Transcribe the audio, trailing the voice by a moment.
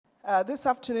This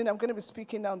afternoon, I'm going to be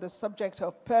speaking on the subject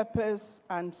of purpose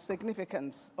and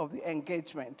significance of the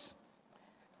engagement.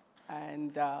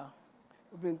 And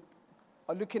we've been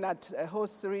looking at a whole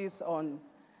series on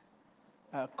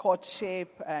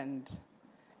courtship and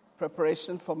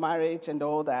preparation for marriage and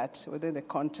all that within the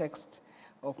context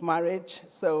of marriage.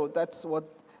 So that's what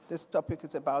this topic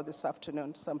is about this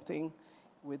afternoon, something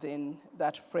within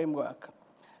that framework.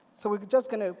 So we're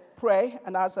just going to pray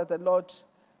and ask that the Lord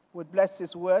would bless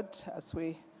his word as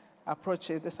we approach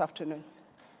it this afternoon.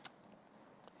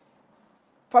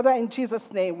 Father, in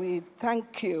Jesus' name, we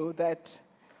thank you that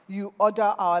you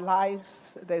order our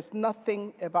lives. There's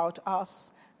nothing about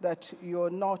us that you're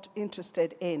not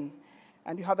interested in.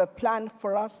 And you have a plan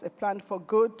for us, a plan for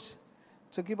good,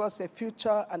 to give us a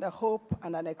future and a hope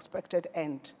and an expected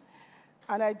end.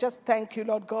 And I just thank you,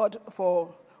 Lord God,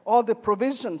 for all the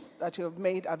provisions that you have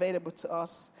made available to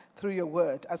us through your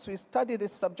word. As we study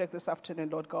this subject this afternoon,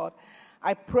 Lord God,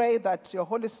 I pray that your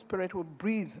Holy Spirit will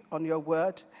breathe on your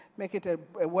word, make it a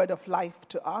word of life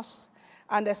to us.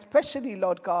 And especially,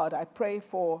 Lord God, I pray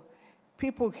for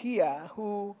people here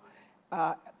who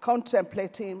are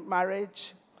contemplating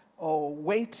marriage or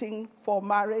waiting for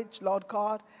marriage, Lord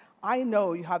God. I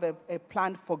know you have a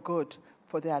plan for good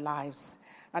for their lives.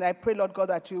 And I pray, Lord God,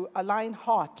 that you align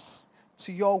hearts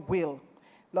to your will.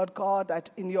 Lord God, that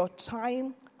in your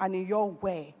time and in your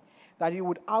way, that you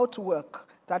would outwork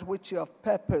that which you have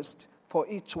purposed for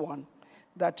each one,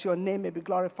 that your name may be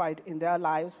glorified in their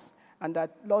lives, and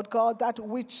that, Lord God, that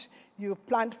which you've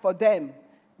planned for them,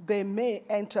 they may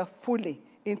enter fully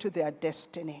into their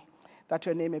destiny, that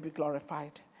your name may be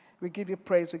glorified. We give you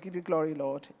praise, we give you glory,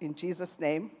 Lord. In Jesus'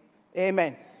 name,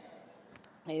 amen.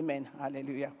 Amen.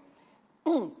 Hallelujah.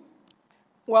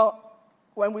 Well,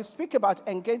 when we speak about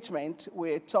engagement,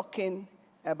 we're talking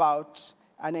about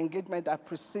an engagement that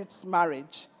precedes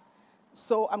marriage.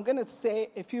 So I'm going to say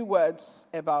a few words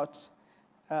about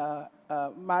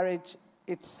marriage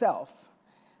itself.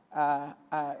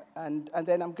 And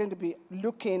then I'm going to be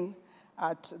looking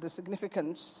at the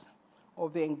significance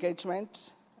of the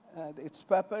engagement, its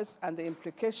purpose, and the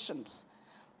implications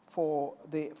for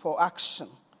action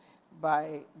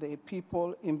by the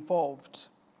people involved.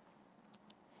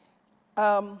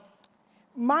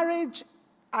 Marriage,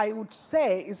 I would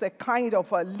say, is a kind of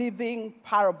a living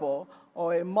parable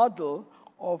or a model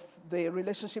of the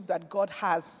relationship that God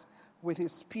has with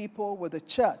his people, with the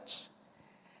church.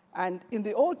 And in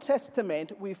the Old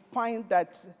Testament, we find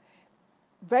that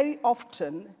very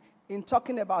often in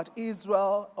talking about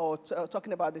Israel or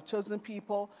talking about the chosen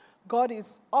people, God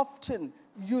is often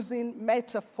using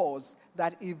metaphors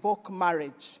that evoke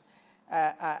marriage.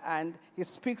 And he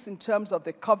speaks in terms of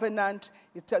the covenant,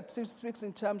 he speaks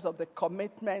in terms of the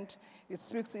commitment, he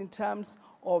speaks in terms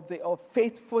of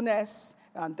faithfulness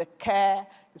and the care,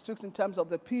 he speaks in terms of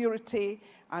the purity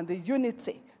and the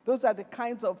unity. Those are the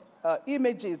kinds of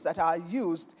images that are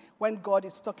used when God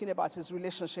is talking about his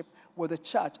relationship with the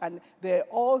church. And they're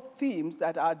all themes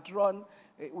that are drawn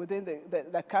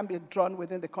that can be drawn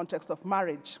within the context of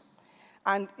marriage.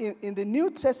 And in the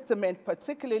New Testament,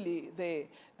 particularly the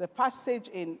passage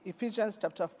in Ephesians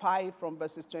chapter 5 from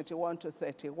verses 21 to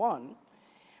 31,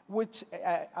 which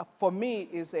for me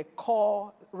is a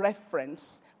core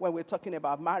reference when we're talking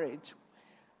about marriage.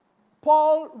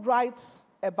 Paul writes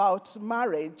about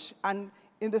marriage and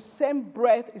in the same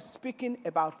breath is speaking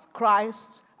about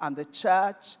Christ and the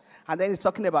church, and then he's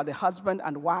talking about the husband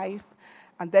and wife,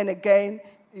 and then again,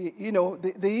 you know,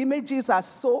 the images are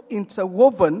so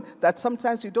interwoven that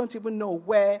sometimes you don't even know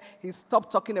where he stopped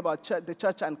talking about the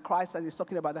church and Christ and he's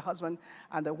talking about the husband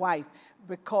and the wife,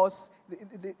 because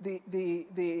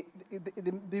the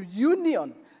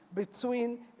union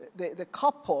between the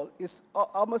couple is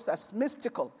almost as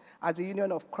mystical as the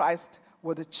union of Christ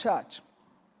with the church.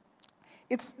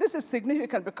 This is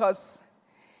significant because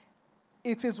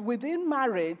it is within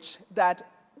marriage that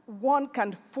one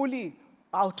can fully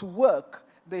outwork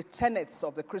the tenets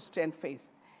of the Christian faith.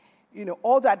 You know,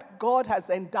 all that God has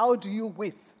endowed you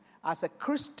with as a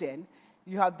Christian,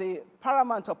 you have the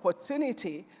paramount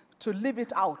opportunity to live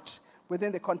it out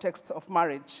within the context of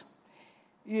marriage.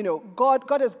 You know,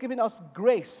 God has given us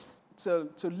grace to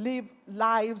live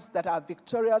lives that are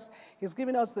victorious. He's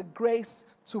given us the grace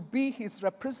to be his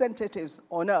representatives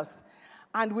on earth.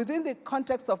 And within the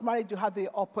context of marriage, you have the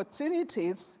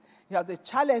opportunities, you have the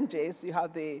challenges, you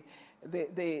have the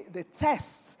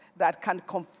tests that can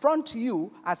confront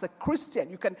you as a Christian.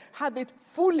 You can have it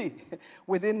fully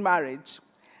within marriage.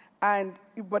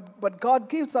 But God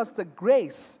gives us the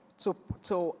grace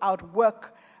to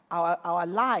outwork our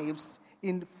lives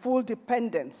in full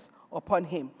dependence upon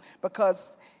him.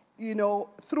 Because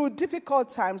through difficult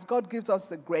times, God gives us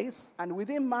the grace, and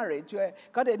within marriage,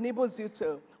 God enables you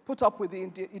to put up with the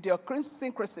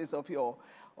idiosyncrasies of your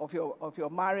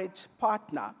marriage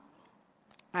partner,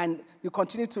 and you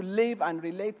continue to live and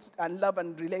relate and love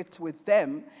and relate with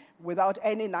them without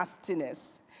any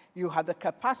nastiness. You have the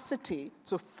capacity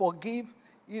to forgive.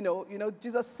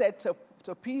 Jesus said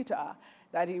to Peter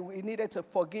that he needed to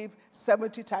forgive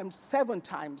 70 times, 7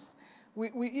 times.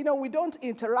 We don't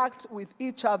interact with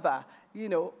each other,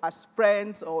 as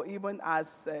friends or even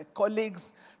as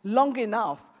colleagues long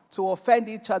enough to offend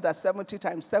each other 70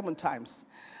 times, 7 times.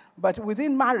 But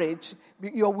within marriage,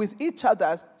 you're with each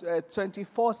other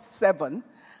 24/7,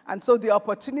 and so the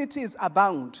opportunities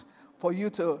abound for you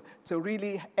to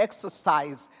really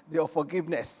exercise your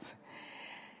forgiveness.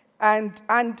 And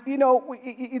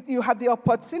you have the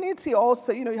opportunity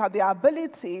also, you have the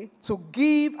ability to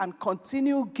give and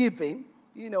continue giving,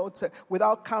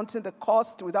 without counting the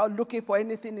cost, without looking for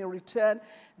anything in return,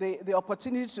 the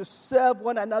opportunity to serve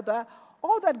one another.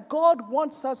 All that God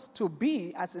wants us to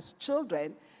be as his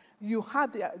children, you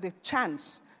have the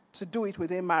chance to do it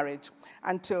within marriage,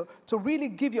 and to really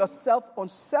give yourself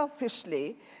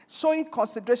unselfishly, showing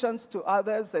considerations to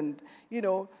others, and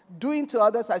doing to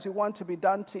others as you want to be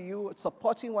done to you,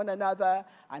 supporting one another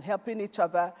and helping each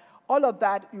other. All of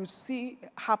that you see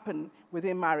happen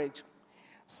within marriage.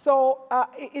 So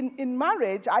in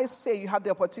marriage, I say you have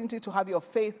the opportunity to have your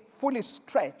faith fully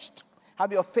stretched,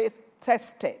 have your faith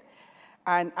tested.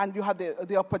 And you have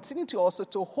the opportunity also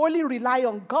to wholly rely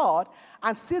on God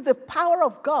and see the power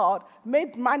of God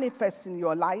made manifest in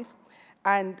your life.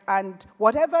 And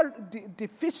whatever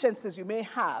deficiencies you may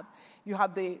have, you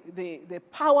have the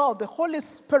power of the Holy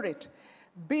Spirit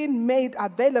being made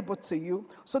available to you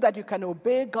so that you can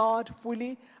obey God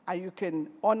fully and you can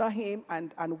honor him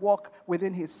and walk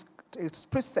within his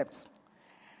precepts.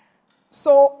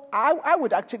 So I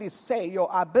would actually say your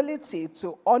ability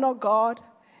to honor God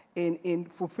in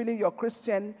fulfilling your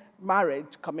Christian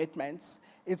marriage commitments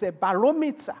is a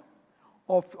barometer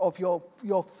of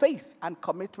your faith and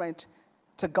commitment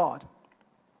to God.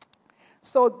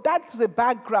 So that's the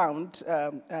background,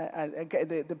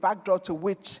 the backdrop to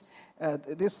which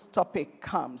this topic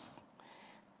comes.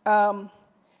 And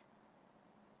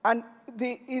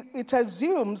it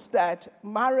assumes that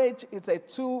marriage is a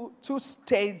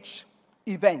two-stage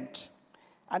event.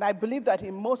 And I believe that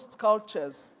in most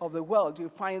cultures of the world, you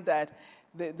find that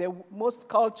most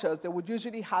cultures, they would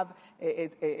usually have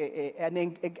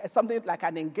something like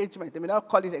an engagement. They may not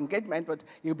call it engagement, but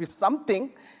it will be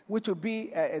something which will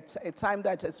be a time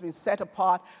that has been set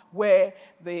apart where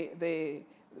the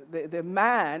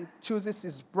man chooses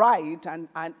his bride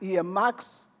and he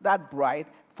earmarks that bride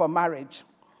for marriage.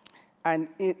 And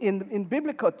in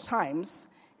biblical times,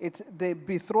 the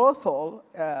betrothal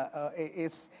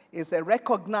is a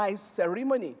recognized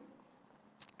ceremony.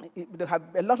 They have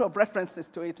a lot of references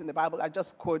to it in the Bible. I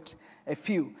just quote a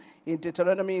few. In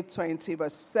Deuteronomy 20,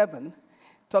 verse 7,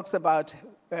 talks about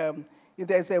if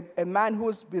there's a man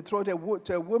who's betrothed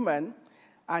to a woman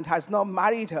and has not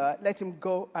married her, let him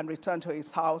go and return to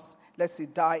his house, lest he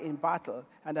die in battle,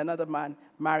 and another man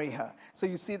marry her. So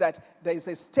you see that there is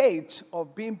a stage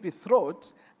of being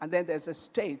betrothed, and then there's a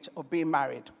stage of being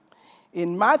married.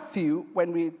 In Matthew,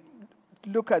 when we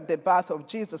look at the birth of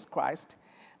Jesus Christ,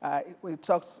 it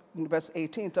talks in verse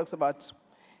 18, it talks about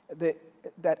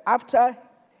that after,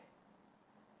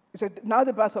 it said, now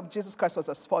the birth of Jesus Christ was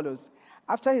as follows.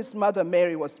 After his mother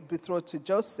Mary was betrothed to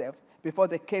Joseph, before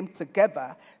they came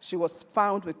together, she was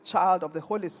found with child of the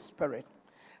Holy Spirit.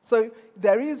 So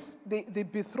there is the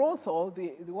betrothal,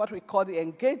 what we call the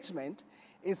engagement,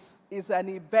 is an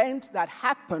event that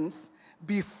happens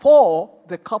before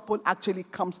the couple actually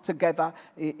comes together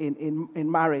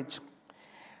in marriage.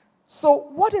 So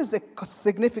what is the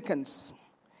significance?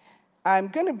 I'm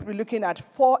going to be looking at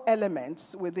 4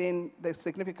 elements within the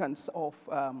significance of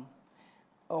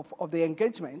the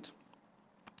engagement.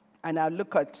 And I'll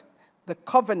look at the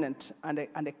covenant and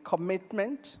a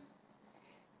commitment.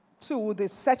 2, the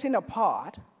setting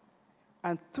apart.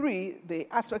 And 3, the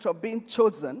aspect of being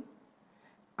chosen.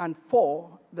 And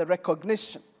 4, the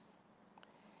recognition.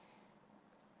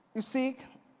 You see,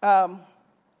 the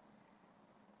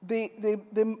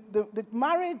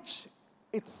marriage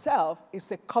itself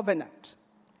is a covenant.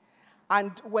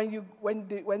 And when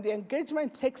the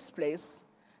engagement takes place,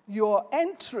 you're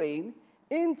entering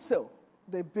into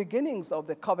the beginnings of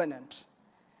the covenant.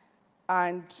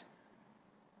 And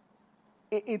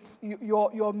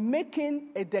you're making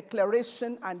a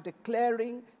declaration and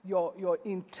declaring your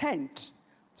intent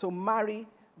to marry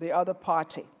the other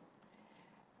party.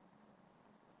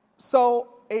 So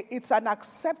it's an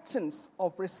acceptance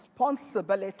of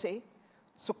responsibility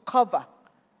to cover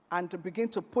and to begin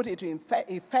to put it in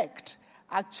effect,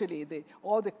 actually,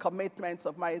 all the commitments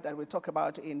of marriage that we talk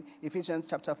about in Ephesians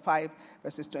chapter 5,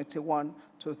 verses 21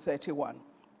 to 31.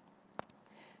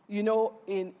 You know,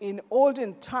 in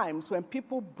olden times, when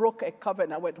people broke a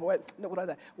covenant,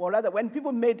 when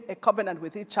people made a covenant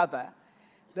with each other,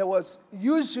 there was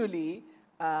usually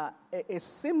a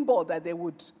symbol that they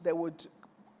would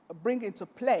bring into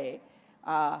play.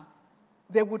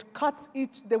 They would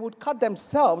cut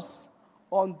themselves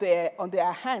on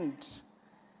their hand.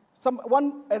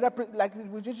 Like it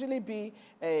would usually be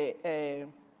a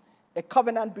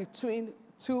covenant between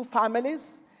two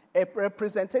families. A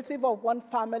representative of one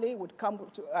family would come,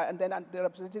 and then the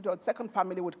representative of the second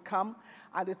family would come,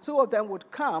 and the two of them would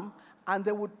come, and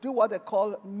they would do what they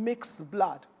call mixed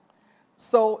blood.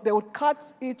 So they would cut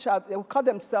each other. They would cut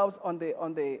themselves on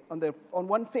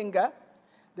one finger.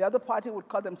 The other party would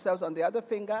cut themselves on the other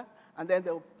finger, and then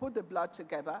they would put the blood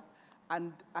together,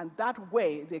 and that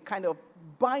way they kind of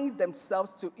bind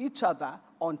themselves to each other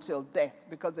until death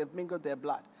because they've mingled their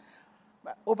blood.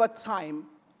 But over time,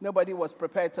 nobody was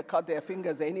prepared to cut their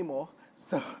fingers anymore,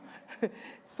 so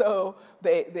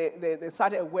they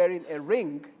started wearing a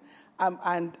ring,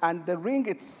 and the ring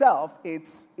itself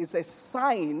is a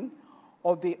sign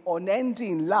of the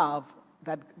unending love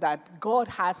that God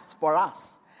has for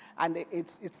us, and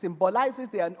it symbolizes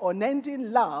the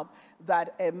unending love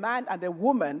that a man and a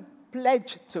woman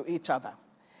pledge to each other.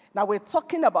 Now we're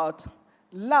talking about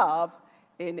love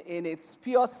in its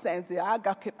pure sense, the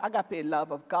agape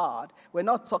love of God. We're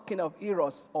not talking of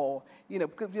eros or,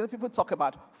 because people talk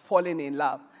about falling in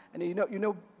love. And you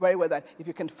know very well that if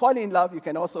you can fall in love, you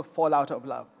can also fall out of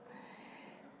love.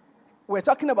 We're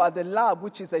talking about the love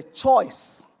which is a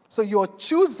choice. So you're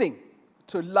choosing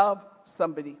to love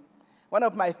somebody. One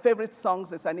of my favorite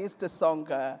songs is an Easter song.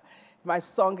 My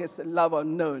song is Love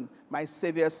Unknown, my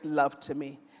Savior's love to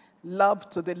me. Love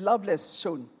to the loveless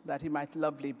shown, that he might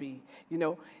lovely be.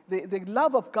 The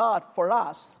love of God for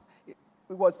us,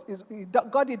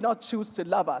 God did not choose to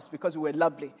love us because we were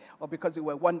lovely, or because we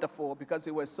were wonderful, or because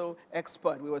we were so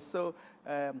expert, we were so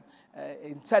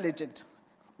intelligent.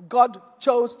 God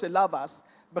chose to love us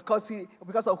because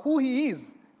of who he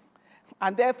is.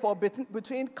 And therefore,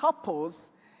 between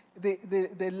couples,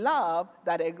 the love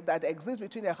that exists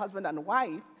between a husband and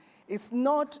wife, it's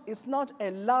not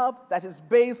a love that is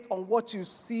based on what you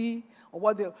see or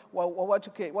what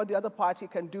the other party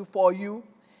can do for you.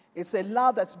 It's a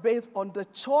love that's based on the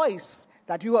choice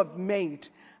that you have made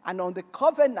and on the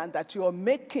covenant that you are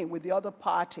making with the other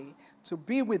party to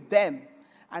be with them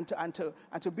and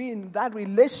to be in that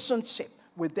relationship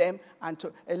with them, and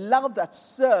to a love that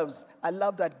serves, a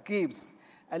love that gives,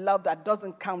 a love that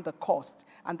doesn't count the cost.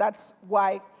 And that's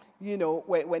why,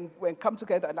 when come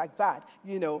together like that,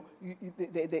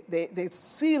 they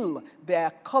seal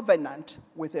their covenant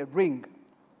with a ring.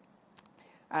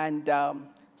 And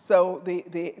so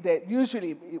they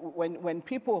usually, when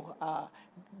people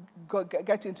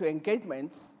get into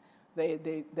engagements,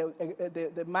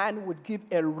 the man would give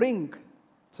a ring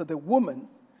to the woman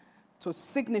to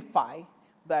signify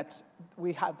that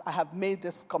I have made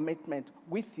this commitment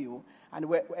with you. And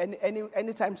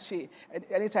anytime she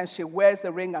wears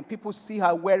a ring and people see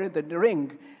her wearing the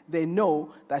ring, they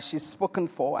know that she's spoken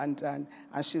for and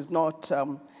she's not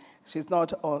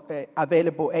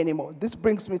available anymore. This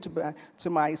brings me to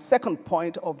my second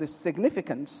point of the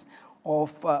significance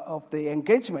of the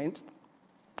engagement,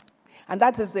 and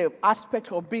that is the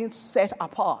aspect of being set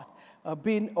apart, of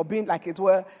being like it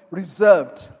were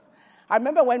reserved. I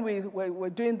remember when we were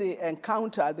doing the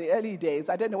encounter, the early days,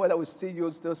 I don't know whether we still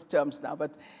use those terms now,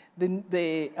 but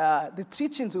the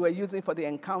teachings we were using for the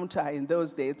encounter in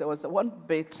those days, there was one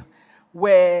bit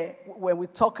where when we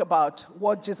talk about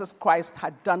what Jesus Christ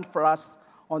had done for us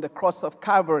on the cross of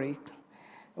Calvary,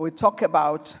 we talk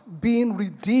about being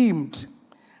redeemed,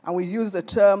 and we use the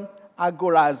term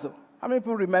agorazo. How many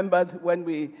people remembered when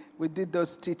we did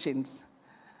those teachings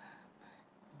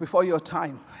before your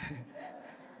time?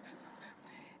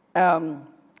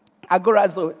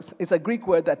 Agorazo is a Greek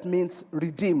word that means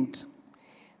redeemed.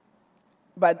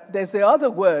 But there's the other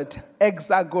word,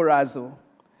 exagorazo,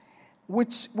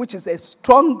 which is a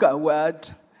stronger word,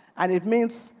 and it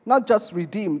means not just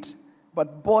redeemed,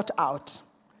 but bought out.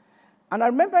 And I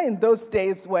remember in those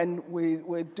days when we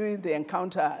were doing the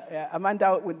encounter,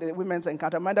 Amanda, with the women's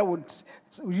encounter, Amanda would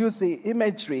use the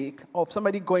imagery of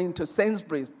somebody going to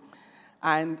Sainsbury's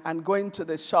and going to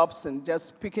the shops and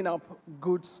just picking up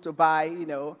goods to buy,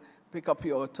 pick up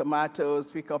your tomatoes,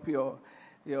 pick up your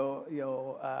your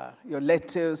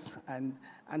lettuce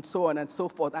and so on and so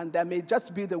forth. And there may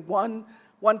just be the one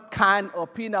can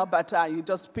of peanut butter, and you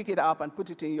just pick it up and put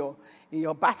it in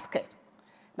your basket.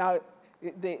 Now,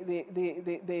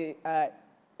 the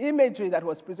imagery that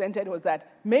was presented was that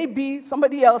maybe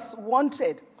somebody else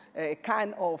wanted a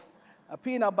can of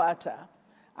peanut butter,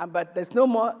 but there's no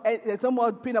more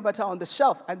peanut butter on the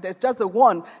shelf, and there's just the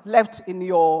one left in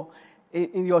your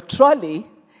trolley. He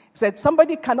said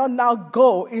somebody cannot now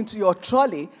go into your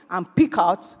trolley and pick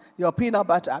out your peanut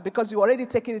butter because you've already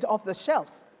taken it off the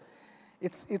shelf.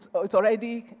 It's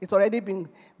already been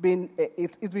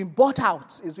bought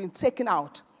out. It's been taken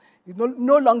out. It's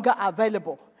no longer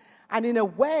available. And in a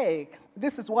way,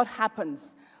 this is what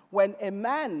happens when a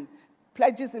man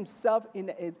pledges himself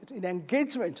in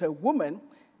engagement to a woman.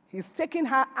 He's taking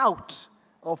her out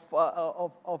of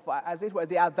as it were,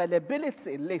 the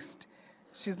availability list.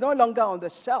 She's no longer on the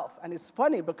shelf. And it's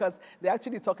funny because they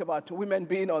actually talk about women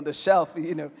being on the shelf,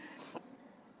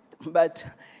 But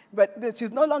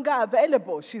she's no longer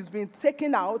available. She's been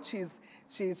taken out. She's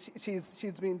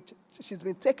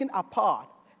been taken apart.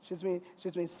 She's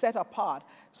been set apart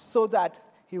so that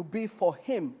he'll be for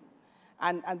him.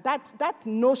 And that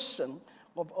notion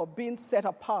of being set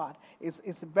apart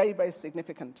is very, very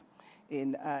significant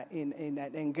in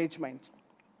an engagement.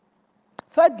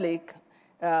 Thirdly,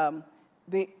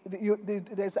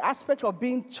 there's an aspect of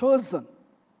being chosen.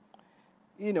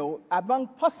 Among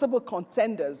possible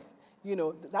contenders,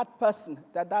 that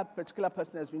particular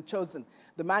person has been chosen.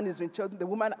 The man has been chosen. The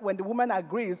woman, when the woman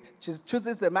agrees, she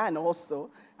chooses the man also,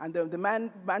 and the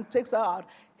man takes her out.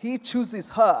 He chooses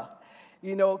her.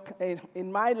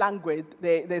 In my language,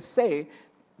 they say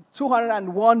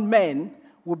 201 men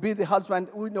will be the husband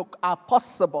who are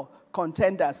possible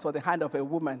contenders for the hand of a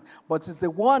woman, but it's the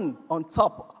one on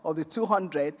top of the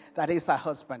 200 that is her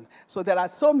husband. So there are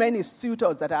so many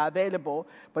suitors that are available,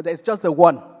 but there's just the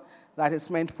one that is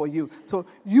meant for you. So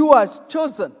you are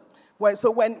chosen. When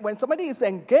somebody is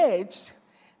engaged,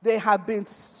 they have been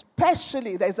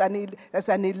specially, there's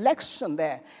an election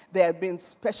there. They have been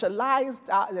specialized,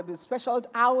 they've been specialed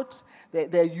out,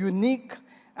 they're unique.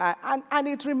 And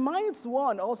it reminds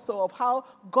one also of how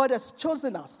God has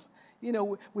chosen us.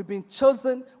 We've been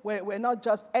chosen. We're not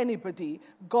just anybody.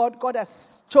 God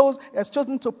has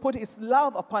chosen to put his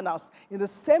love upon us. In the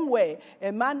same way,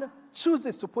 a man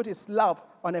chooses to put his love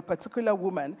on a particular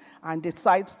woman and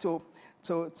decides to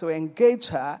engage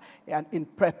her in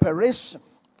preparation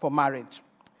for marriage.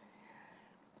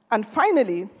 And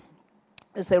finally,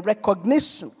 it's a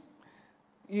recognition.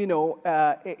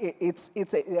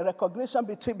 It's a recognition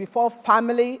before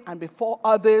family and before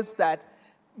others that,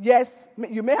 yes,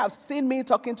 you may have seen me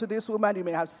talking to this woman, you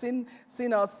may have seen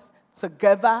us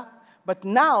together, but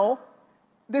now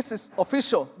this is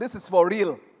official, this is for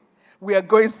real. We are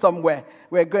going somewhere,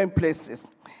 we are going places.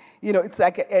 It's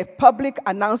like a public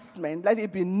announcement, let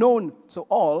it be known to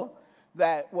all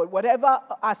that whatever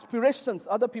aspirations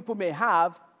other people may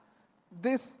have,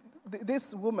 this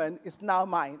woman is now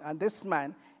mine, and this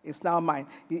man is now mine.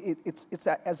 It's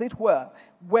as it were,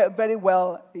 very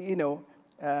well,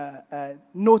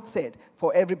 noted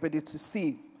for everybody to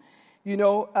see.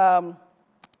 And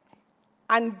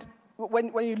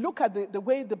when you look at the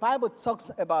way the Bible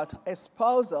talks about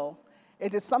espousal,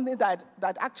 it is something that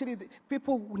actually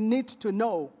people need to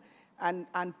know. And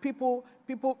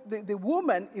the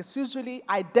woman is usually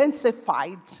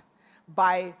identified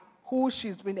by who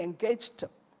she's been engaged to.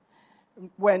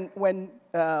 When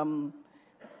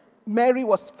Mary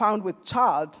was found with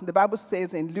child, the Bible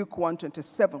says in Luke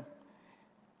 1:27,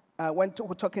 when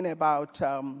we're talking about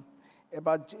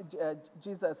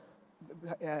Jesus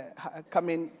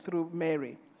coming through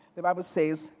Mary, the Bible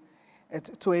says,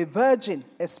 to a virgin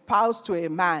espoused to a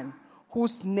man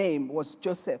whose name was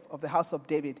Joseph of the house of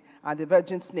David, and the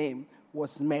virgin's name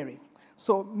was Mary.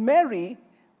 So Mary,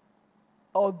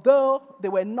 although they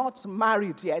were not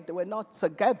married yet, they were not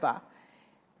together,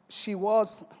 she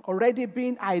was already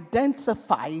being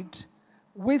identified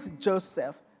with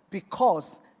Joseph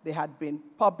because they had been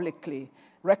publicly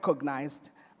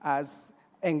recognized as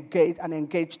an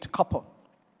engaged couple.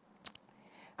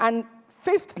 And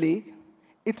fifthly,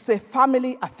 it's a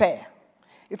family affair.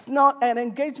 It's not an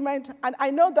engagement, and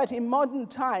I know that in modern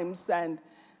times, and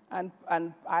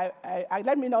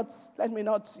let me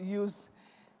not use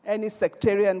any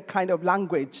sectarian kind of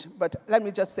language, but let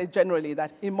me just say generally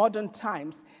that in modern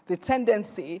times, the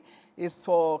tendency is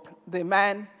for the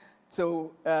man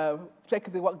to take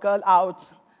the girl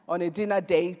out on a dinner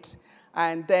date,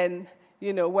 and then,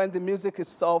 when the music is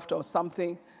soft or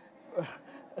something,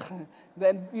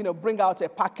 then, bring out a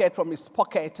packet from his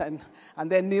pocket and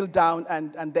then kneel down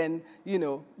and then,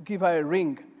 give her a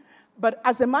ring. But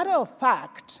as a matter of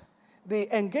fact, the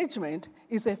engagement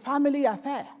is a family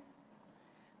affair.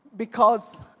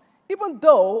 Because even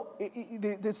though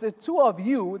there's the two of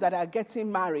you that are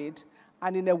getting married,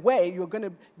 and in a way you'll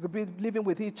be living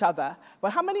with each other,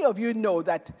 but how many of you know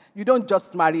that you don't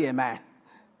just marry a man?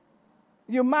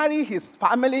 You marry his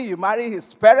family, you marry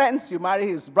his parents, you marry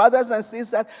his brothers and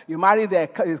sisters, you marry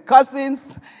his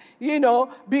cousins,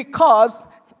 because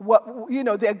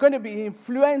they're going to be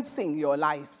influencing your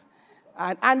life.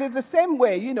 And it's the same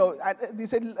way, they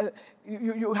said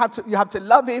you have to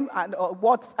love him and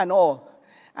what's and all.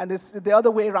 And it's the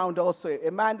other way around also. A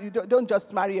man, you don't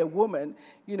just marry a woman,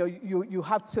 you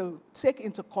have to take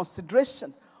into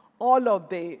consideration all of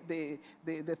the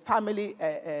family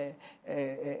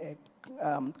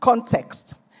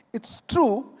context. It's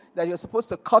true that you're supposed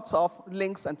to cut off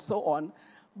links and so on,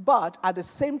 but at the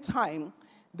same time,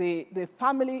 the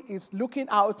family is looking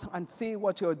out and seeing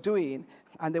what you're doing,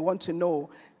 and they want to know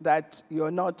that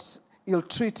you're not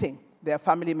ill-treating their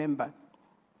family member.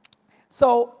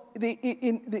 So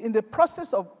in the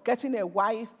process of getting a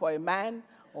wife for a man,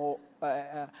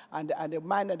 and a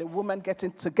man and a woman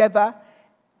getting together,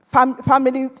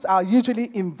 families are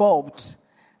usually involved.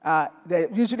 They're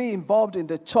usually involved in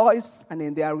the choice and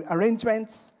in their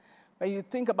arrangements. When you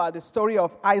think about the story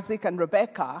of Isaac and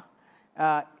Rebekah,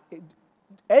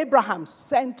 Abraham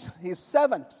sent his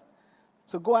servant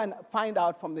to go and find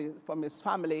out from his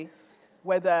family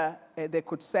whether they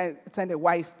could send a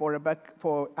wife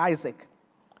for Isaac.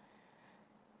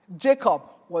 Jacob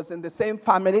was in the same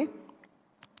family,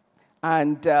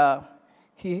 and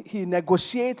he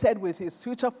negotiated with his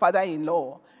future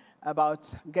father-in-law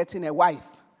about getting a wife.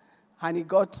 And he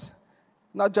got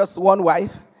not just one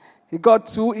wife, he got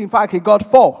two. In fact, he got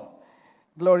 4.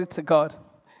 Glory to God.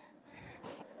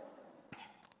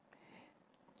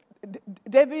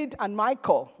 David and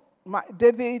Michal.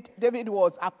 David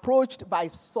was approached by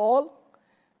Saul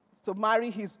to marry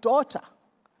his daughter.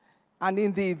 And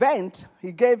in the event,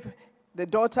 he gave the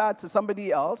daughter to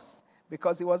somebody else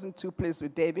because he wasn't too pleased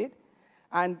with David.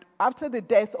 And after the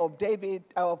death of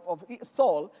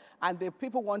Saul, and the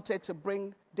people wanted to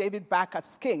bring David back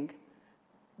as king,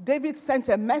 David sent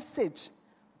a message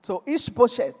to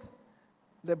Ishbosheth,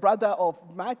 the brother of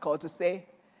Michal, to say,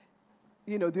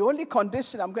 the only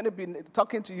condition I'm going to be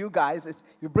talking to you guys is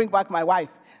you bring back my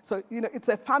wife. So, it's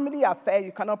a family affair.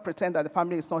 You cannot pretend that the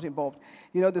family is not involved.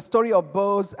 The story of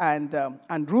Boaz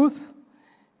and Ruth,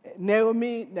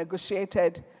 Naomi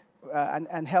negotiated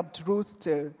and helped Ruth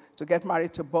to get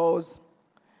married to Boaz.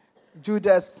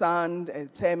 Judah's son,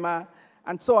 Tamar,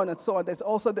 and so on and so on. There's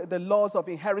also the laws of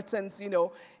inheritance, in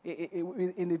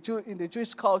the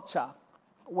Jewish culture.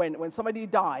 When somebody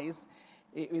dies,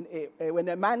 when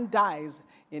a man dies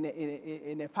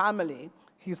in a family,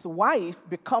 his wife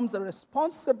becomes a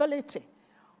responsibility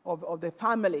of the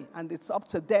family, and it's up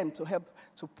to them to help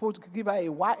to give her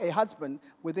a husband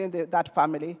within that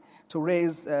family to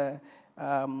raise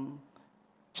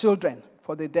children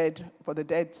for the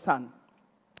dead son.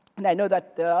 And I know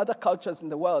that there are other cultures in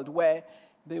the world where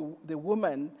the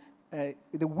woman,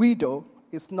 the widow,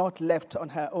 is not left on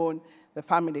her own. The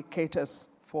family caters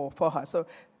for her. So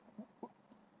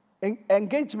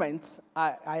engagements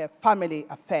are a family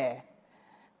affair,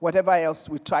 whatever else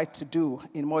we try to do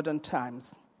in modern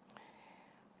times.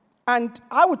 And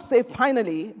I would say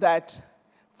finally that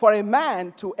for a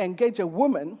man to engage a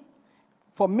woman,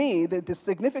 for me, the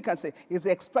significance is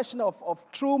the expression of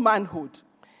true manhood.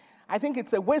 I think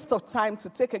it's a waste of time to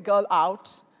take a girl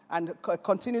out and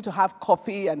continue to have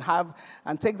coffee and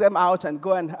take them out and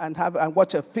go and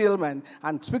watch a film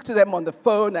and speak to them on the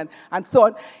phone and so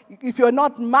on. If you're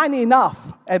not man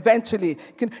enough, eventually,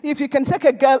 if you can take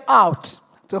a girl out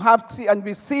to have tea and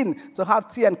be seen to have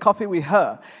tea and coffee with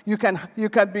her, you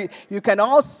can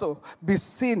also be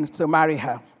seen to marry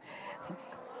her.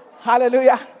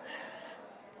 Hallelujah.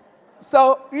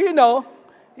 So,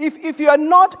 if you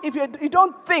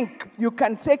don't think you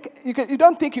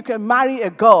can marry a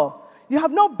girl, you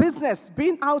have no business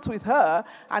being out with her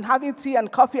and having tea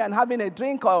and coffee and having a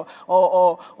drink or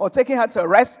taking her to a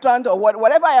restaurant or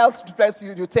whatever else place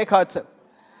you take her to.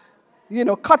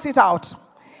 Cut it out.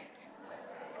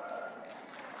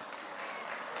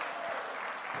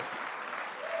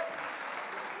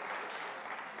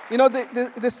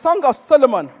 The Song of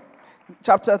Solomon,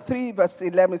 chapter 3, verse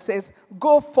 11, it says,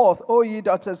 "Go forth, O ye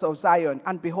daughters of Zion,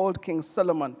 and behold King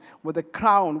Solomon with the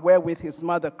crown wherewith his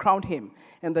mother crowned him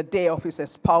in the day of his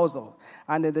espousal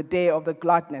and in the day of the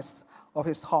gladness of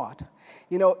his heart."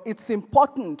 It's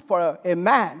important for a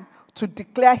man to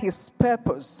declare his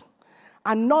purpose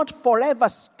and not forever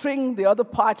string the other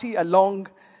party along.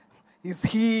 Is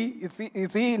he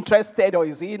interested or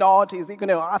is he not? Is he going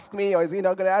to ask me or is he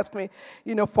not going to ask me?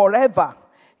 Forever.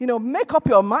 Make up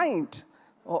your mind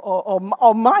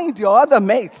or mind your other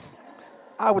mates,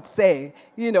 I would say.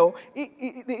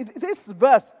 This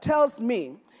verse tells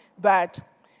me that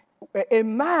a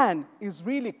man is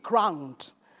really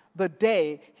crowned the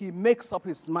day he makes up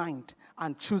his mind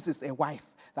and chooses a wife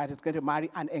that is going to marry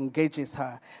and engages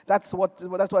her. That's what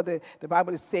the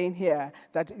Bible is saying here,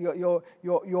 that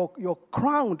you're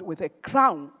crowned with a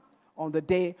crown on the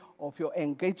day of your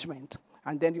engagement,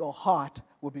 and then your heart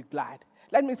will be glad.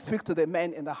 Let me speak to the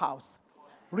men in the house.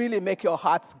 Really make your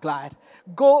hearts glad.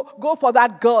 Go for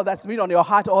that girl that's been on your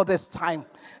heart all this time.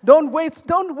 Don't wait.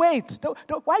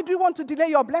 Why do you want to delay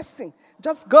your blessing?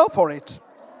 Just go for it.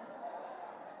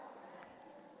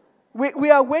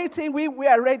 We are waiting. We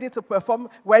are ready to perform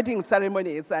wedding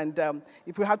ceremonies, and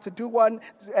if we have to do one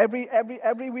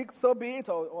every week, so be it,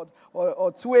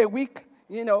 or 2 a week.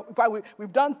 In fact,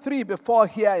 we've done 3 before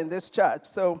here in this church,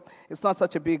 so it's not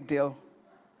such a big deal.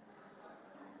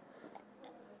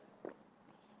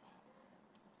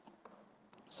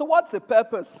 So what's the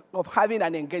purpose of having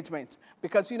an engagement?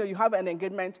 Because, you have an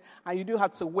engagement and you do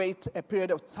have to wait a period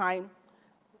of time.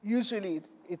 Usually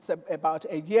it's about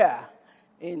a year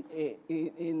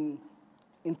in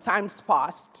times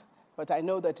past, but I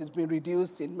know that it's been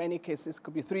reduced in many cases. It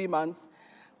could be 3 months.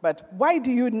 But why do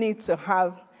you need to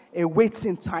have a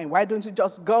waiting time? Why don't you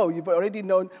just go? You've already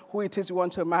known who it is you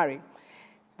want to marry.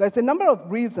 There's a number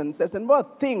of reasons. There's a number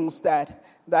of things that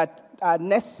are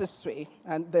necessary,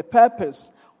 and the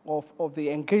purpose of the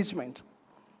engagement.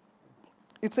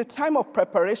 It's a time of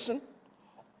preparation.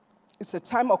 It's a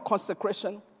time of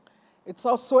consecration. It's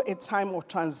also a time of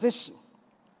transition.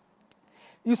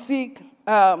 You see,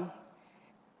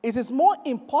 it is more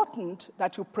important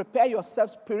that you prepare yourself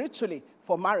spiritually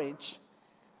for marriage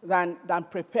than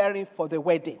preparing for the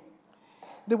wedding.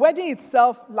 The wedding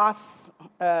itself lasts,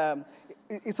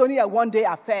 it's only a one-day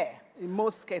affair in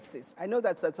most cases. I know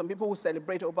that some people will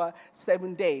celebrate over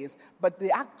 7 days, but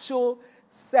the actual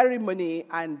ceremony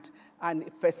and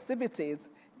festivities,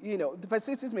 the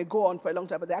festivities may go on for a long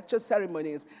time, but the actual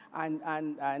ceremonies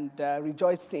and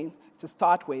rejoicing to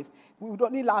start with would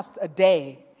only last a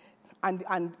day.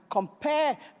 And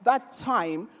compare that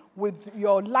time with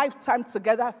your lifetime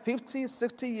together, 50,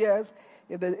 60 years,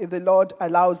 if the Lord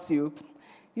allows you.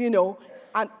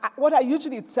 And what I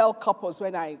usually tell couples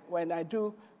when I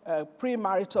do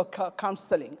premarital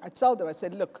counseling, I tell them, I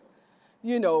said, look,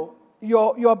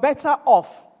 you're better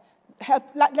off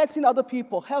letting other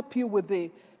people help you with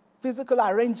the physical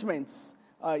arrangements,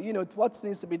 what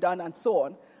needs to be done and so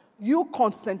on. You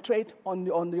concentrate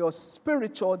on your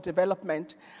spiritual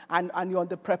development and on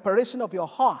the preparation of your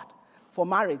heart for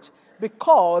marriage,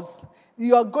 because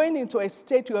you are going into a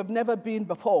state you have never been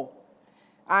before.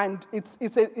 And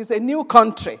it's a new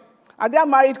country. Are there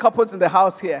married couples in the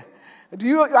house here?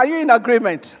 Are you in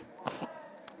agreement?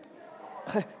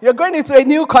 You're going into a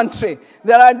new country.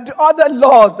 There are other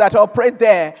laws that operate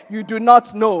there you do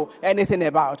not know anything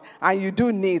about, and you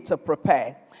do need to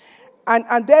prepare.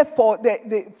 And therefore,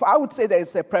 I would say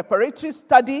there's a preparatory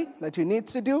study that you need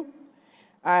to do.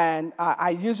 And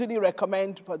I usually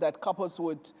recommend that couples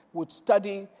would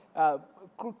study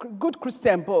good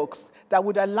Christian books that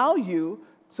would allow you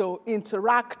to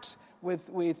interact with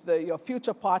your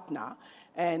future partner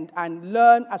and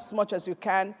learn as much as you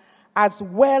can, as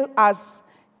well as,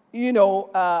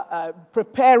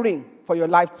 preparing for your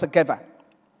life together.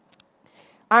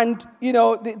 And,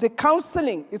 the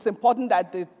counseling, it's important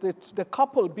that the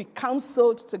couple be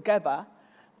counseled together,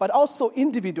 but also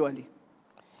individually.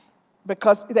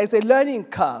 Because there's a learning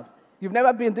curve. You've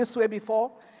never been this way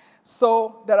before.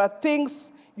 So there are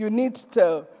things you need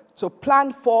to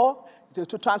plan for, to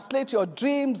translate your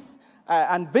dreams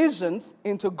and visions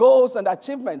into goals and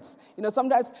achievements.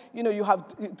 Sometimes, you have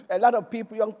a lot of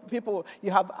people, young people,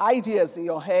 you have ideas in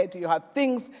your head, you have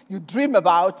things you dream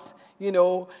about,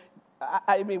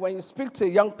 I mean, when you speak to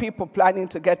young people planning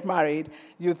to get married,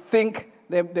 you think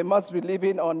they must be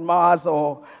living on Mars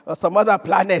or some other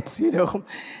planet,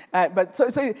 But so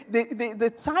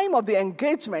the time of the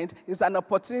engagement is an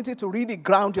opportunity to really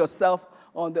ground yourself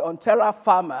on terra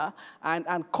firma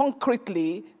and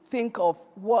concretely think of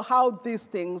how these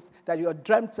things that you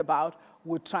dreamt about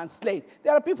would translate.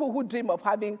 There are people who dream of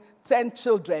having 10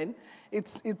 children.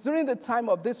 It's during the time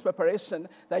of this preparation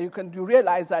that you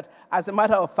realize that, as a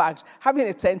matter of fact,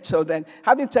 having 10 children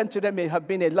may have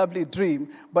been a lovely dream,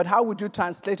 but how would you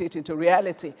translate it into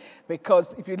reality?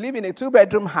 Because if you live in a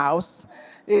 2-bedroom house,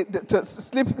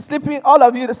 all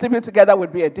of you sleeping together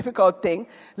would be a difficult thing,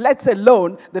 let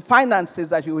alone the finances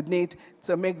that you would need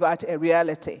to make that a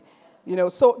reality.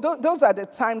 So those are the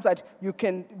times that you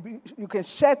can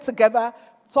share together,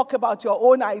 talk about your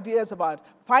own ideas about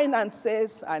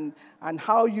finances and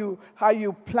how you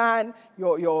plan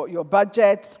your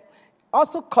budget.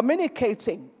 Also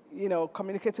communicating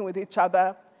with each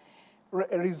other,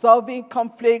 resolving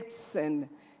conflicts and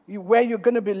where you're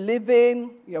going to be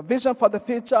living, your vision for the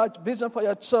future, vision for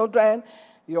your children,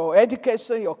 your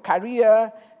education, your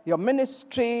career, your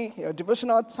ministry, your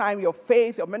devotional time, your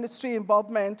faith, your ministry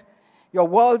involvement, your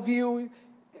worldview,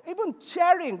 even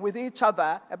sharing with each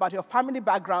other about your family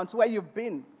backgrounds, where you've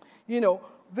been.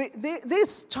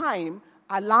 This time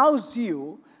allows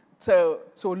you to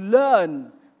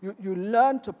learn. You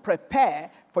learn to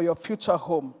prepare for your future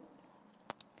home.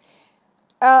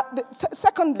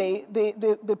 Secondly,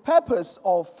 the purpose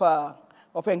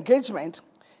of engagement,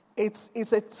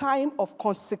 it's a time of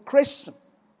consecration.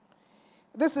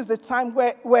 This is a time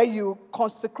where you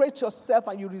consecrate yourself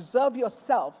and you reserve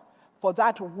yourself for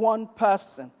that one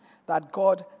person that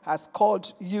God has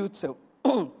called you to.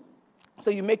 So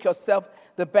you make yourself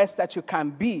the best that you can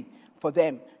be for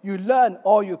them. You learn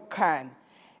all you can.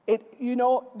 You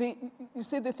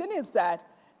see, the thing is that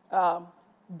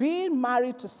being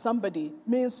married to somebody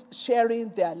means sharing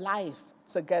their life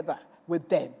together with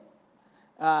them.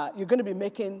 You're going to be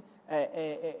making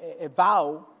a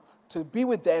vow to be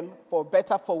with them for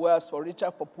better, for worse, for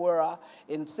richer, for poorer,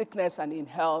 in sickness and in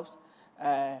health,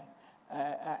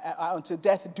 until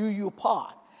death do you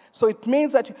part. So it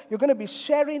means that you're going to be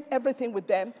sharing everything with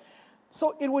them.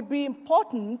 So it would be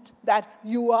important that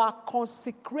you are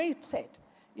consecrated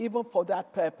even for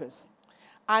that purpose.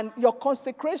 And your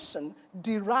consecration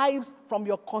derives from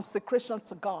your consecration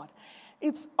to God.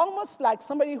 It's almost like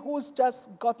somebody who's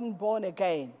just gotten born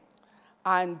again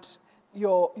and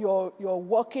you're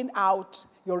working out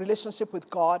your relationship with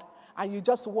God and you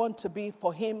just want to be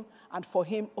for Him and for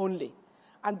Him only.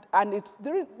 And it's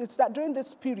during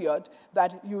this period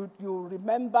that you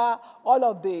remember all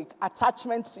of the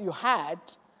attachments you had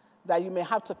that you may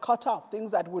have to cut off,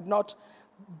 things that would not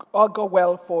all go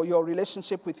well for your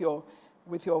relationship with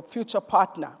your future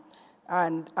partner.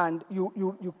 And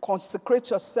you consecrate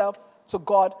yourself to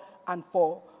God and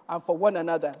for one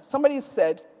another. Somebody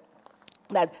said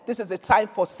that this is a time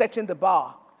for setting the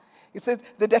bar. He said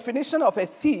the definition of a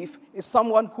thief is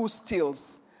someone who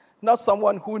steals, not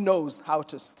someone who knows how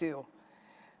to steal.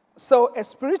 So a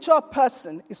spiritual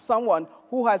person is someone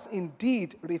who has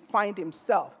indeed refined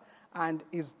himself and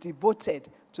is devoted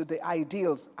to the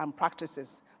ideals and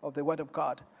practices of the Word of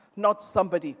God, not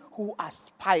somebody who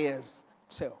aspires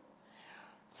to.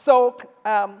 So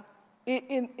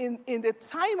in the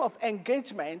time of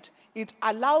engagement, it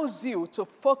allows you to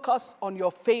focus on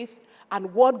your faith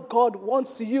and what God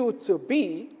wants you to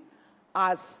be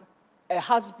as a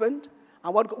husband,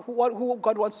 and who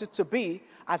God wants you to be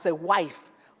as a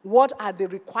wife. What are the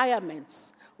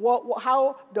requirements?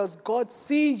 How does God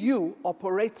see you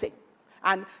operating?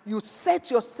 And you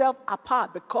set yourself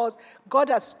apart because God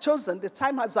has chosen, the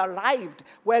time has arrived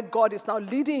where God is now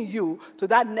leading you to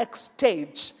that next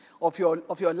stage of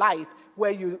your life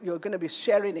where you're going to be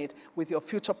sharing it with your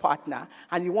future partner,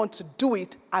 and you want to do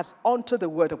it as unto the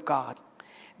Word of God.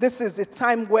 This is the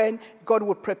time when God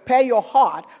will prepare your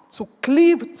heart to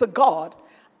cleave to God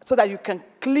so that you can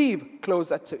cleave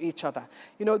closer to each other.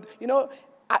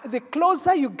 The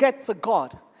closer you get to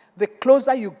God, the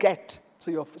closer you get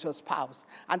to your spouse.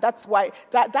 And that's why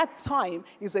that time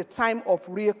is a time of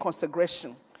real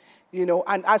consecration.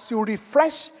 And as you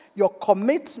refresh your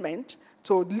commitment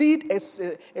to lead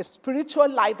a spiritual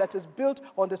life that is built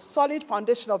on the solid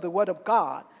foundation of the Word of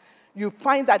God, you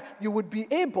find that you would be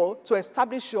able to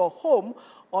establish your home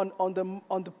on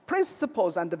the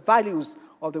principles and the values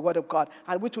of the Word of God,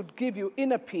 and which would give you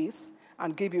inner peace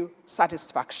and give you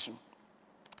satisfaction.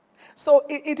 So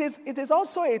it is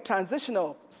also a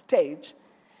transitional stage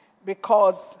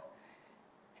because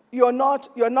you're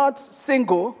not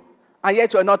single and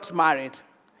yet you're not married.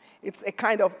 It's a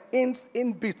kind of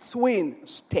in-between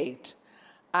state.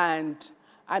 And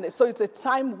so it's a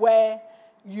time where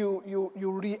you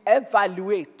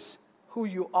reevaluate who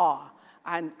you are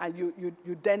and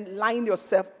you then line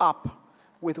yourself up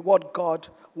with what God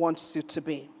wants you to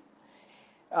be.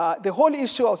 The whole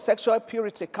issue of sexual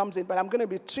purity comes in, but I'm going to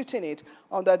be treating it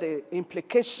under the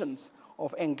implications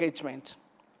of engagement.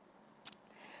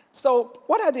 So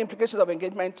what are the implications of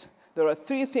engagement? There are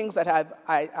 3 things that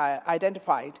I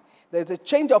identified. There's a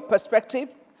change of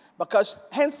perspective, because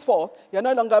henceforth, you're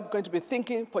no longer going to be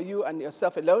thinking for you and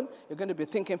yourself alone. You're going to be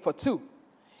thinking for 2.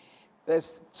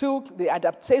 There's 2, the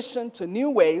adaptation to new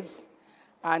ways,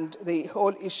 and the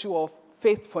whole issue of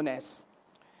faithfulness.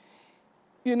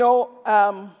 You know,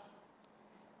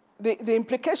 the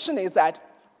implication is that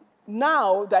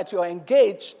now that you're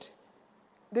engaged,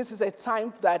 this is a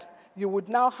time that you would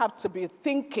now have to be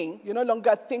thinking. You're no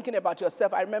longer thinking about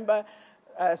yourself. I remember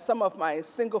some of my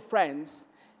single friends,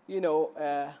 you know,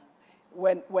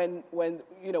 when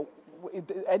you know,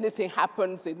 anything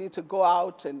happens, they need to go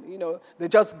out and, you know, they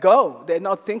just go. They're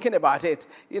not thinking about it,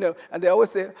 you know. And they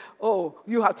always say, oh,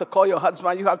 you have to call your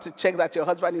husband. You have to check that your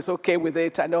husband is okay with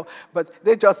it. I know. But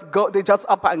they just go. They just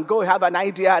up and go, have an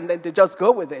idea, and then they just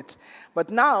go with it. But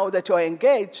now that you're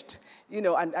engaged, you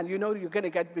know, and you know you're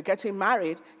going to be getting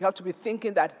married, you have to be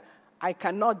thinking that I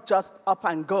cannot just up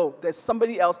and go. There's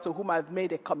somebody else to whom I've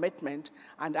made a commitment,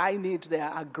 and I need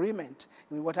their agreement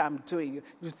in what I'm doing.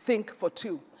 You think for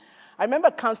 2. I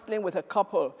remember counseling with a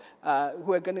couple who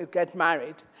were going to get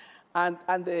married, and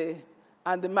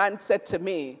the man said to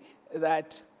me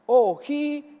that, oh,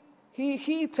 he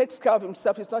takes care of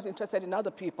himself. He's not interested in other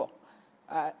people.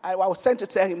 I was trying to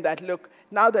tell him that, look,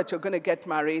 now that you're going to get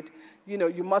married, you know,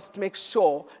 you must make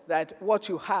sure that what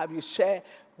you have, you share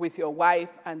with your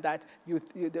wife, and that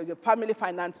your family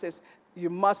finances, you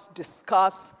must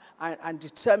discuss and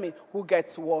determine who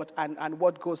gets what and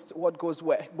what goes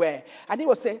where. And he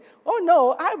was saying, oh,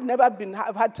 no, I've never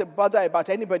had to bother about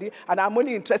anybody, and I'm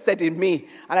only interested in me.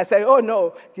 And I said, oh,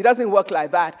 no, it doesn't work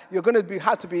like that. You're going to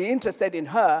have to be interested in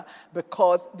her,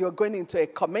 because you're going into a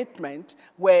commitment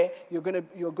where you're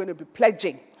going to be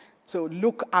pledging to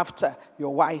look after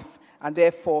your wife. And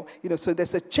therefore, you know, so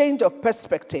there's a change of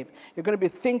perspective. You're going to be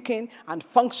thinking and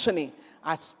functioning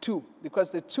as 2,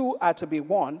 because the 2 are to be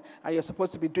 1, and you're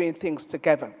supposed to be doing things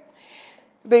together.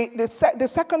 The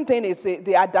second thing is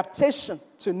the adaptation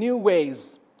to new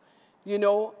ways. You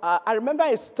know, I remember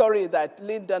a story that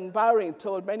Lyndon Bowring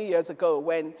told many years ago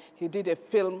when he did a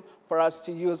film for us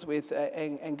to use with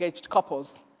engaged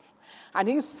couples. And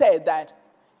he said that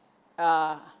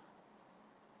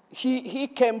he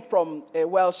came from a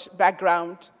Welsh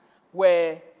background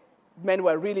where men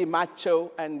were really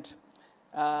macho, and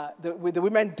the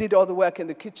women did all the work in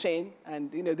the kitchen,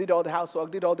 and, you know, did all the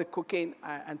housework, did all the cooking,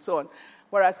 and so on.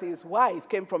 Whereas his wife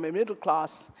came from a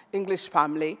middle-class English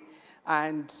family,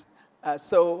 and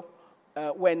so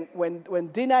when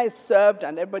dinner is served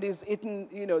and everybody's eaten,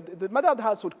 you know, the mother of the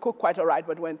house would cook quite all right,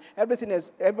 but when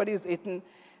everybody is eaten,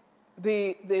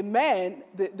 the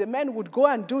men would go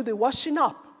and do the washing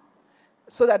up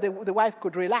so that the wife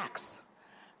could relax.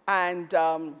 And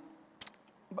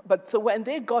but so when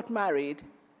they got married,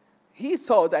 he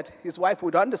thought that his wife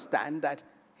would understand that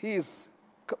he's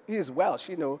Welsh,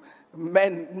 you know.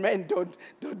 Men don't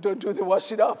do the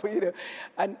washing up, you know.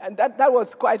 And that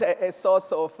was quite a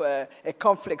source of a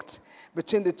conflict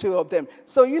between the 2 of them.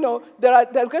 So, you know, there are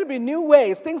going to be new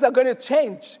ways. Things are going to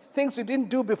change. Things you didn't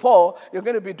do before, you're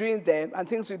going to be doing them. And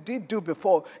things you did do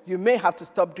before, you may have to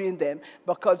stop doing them,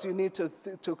 because you need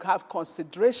to have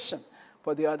consideration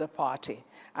for the other party.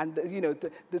 And, you know,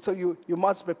 so you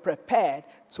must be prepared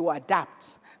to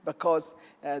adapt, because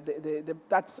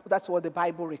that's what the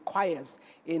Bible requires.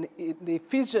 In the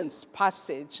Ephesians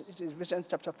passage, Ephesians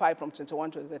chapter 5 from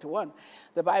 21 to 31,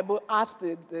 the Bible asks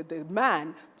the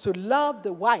man to love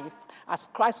the wife as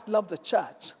Christ loved the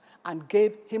church and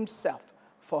gave himself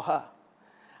for her.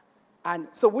 And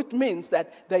so, which means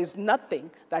that there is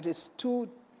nothing that is too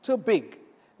big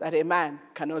that a man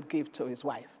cannot give to his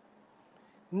wife.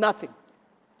 Nothing,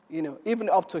 you know, even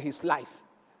up to his life,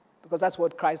 because that's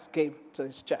what Christ gave to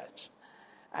his church.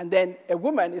 And then a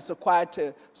woman is required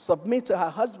to submit to her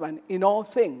husband in all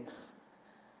things.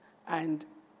 And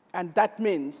that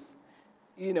means,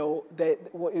 you know,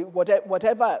 that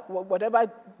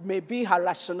whatever may be her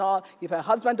rationale, if her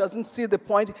husband doesn't see the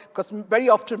point, because very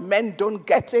often men don't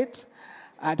get it,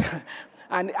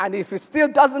 and if he still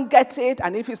doesn't get it,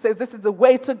 and if he says this is the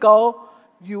way to go,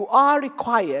 you are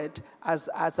required as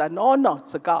an honor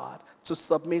to God to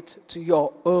submit to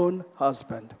your own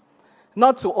husband.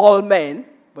 Not to all men,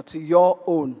 but to your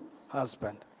own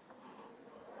husband.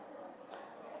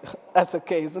 That's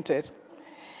okay, isn't it?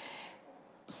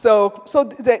 So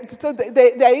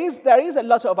there is a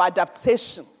lot of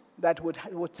adaptation that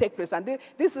would take place. And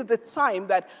this is the time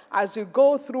that as you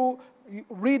go through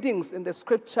readings in the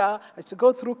scripture, as you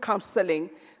go through counseling,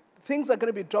 things are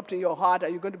going to be dropped in your heart,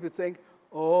 and you're going to be thinking,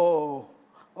 oh,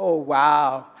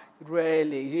 wow.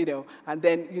 Really. And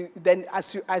then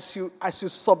as you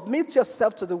submit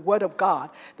yourself to the word of God,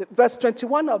 verse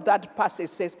 21 of that passage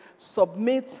says,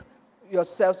 submit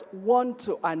yourselves one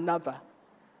to another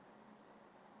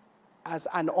as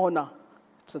an honor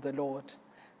to the Lord.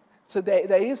 So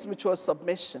there is mutual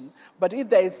submission, but if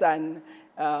there is a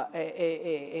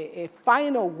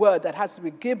final word that has to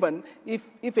be given,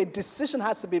 if a decision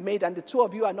has to be made and the two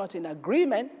of you are not in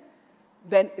agreement,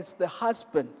 then it's the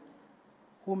husband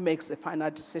who makes the final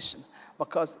decision,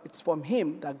 because it's from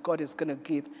him that God is going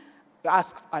to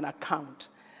ask an account.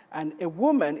 And a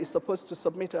woman is supposed to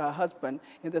submit to her husband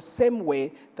in the same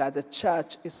way that the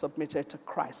church is submitted to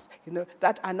Christ.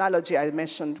 That analogy I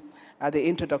mentioned at the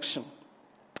introduction.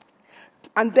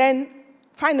 And then,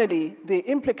 finally, the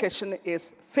implication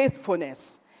is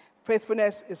faithfulness.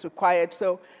 Faithfulness is required.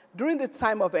 So, during the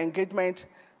time of engagement,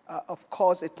 of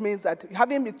course, it means that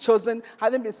having been chosen,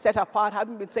 having been set apart,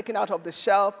 having been taken out of the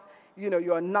shelf,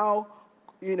 you are now,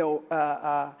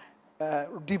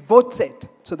 devoted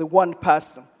to the one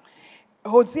person.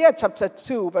 Hosea chapter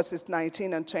 2, verses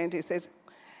 19 and 20 says,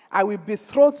 I will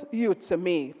betroth you to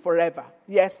me forever.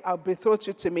 Yes, I'll betroth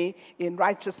you to me in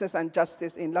righteousness and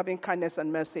justice, in loving kindness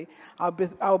and mercy.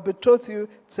 I'll betroth you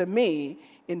to me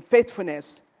in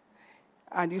faithfulness,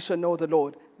 and you shall know the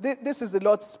Lord. This is the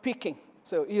Lord speaking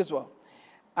to Israel.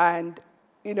 And,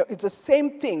 it's the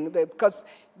same thing, because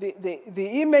the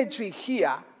imagery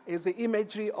here is the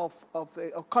imagery of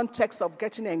the context of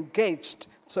getting engaged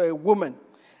to a woman.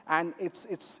 And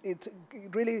it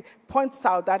really points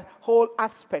out that whole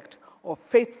aspect of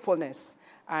faithfulness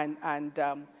and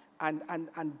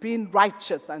being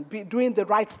righteous and doing the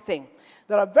right thing.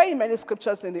 There are very many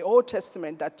scriptures in the Old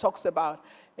Testament that talks about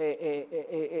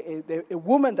a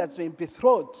woman that's been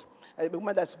betrothed, a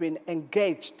woman that's been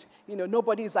engaged.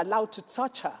 Nobody is allowed to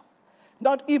touch her,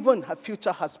 not even her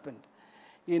future husband,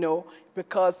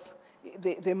 because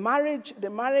the marriage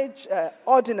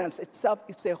ordinance itself,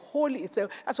 that's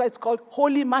why it's called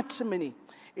holy matrimony.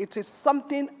 It is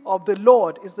something of the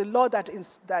Lord. It's the Lord that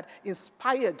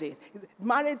inspired it.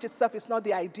 Marriage itself is not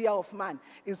the idea of man.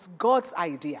 It's God's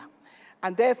idea.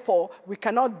 And therefore, we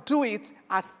cannot do it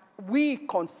as we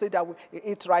consider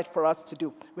it right for us to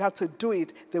do. We have to do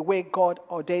it the way God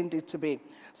ordained it to be.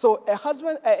 So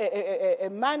a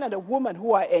man and a woman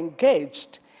who are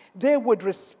engaged, they would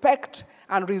respect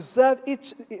and reserve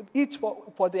each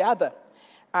for the other,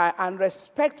 and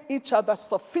respect each other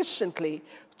sufficiently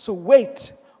to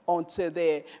wait until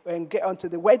the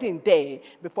wedding day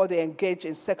before they engage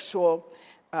in sexual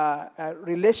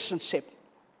relationship.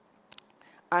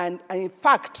 And in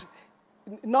fact,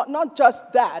 not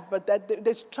just that, but that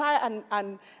they should try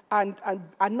and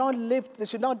not live. They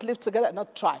should not live together.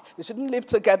 Not try. They shouldn't live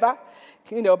together,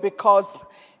 because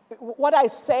what I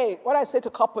say to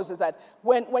couples is that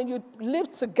when you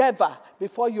live together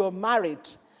before you're married,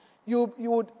 you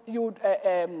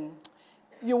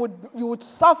would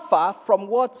suffer from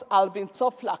what Alvin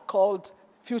Toffler called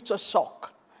future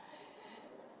shock.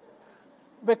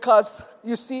 Because,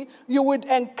 you see, you would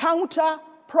encounter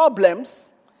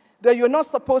problems that you're not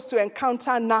supposed to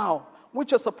encounter now,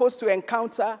 which you're supposed to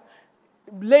encounter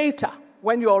later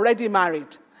when you're already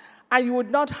married. And you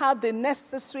would not have the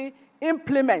necessary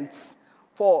implements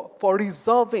for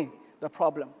resolving the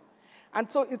problem.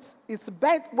 And so it's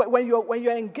bad when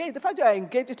you're engaged. The fact you are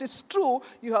engaged, it is true,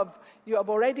 you have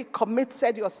already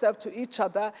committed yourself to each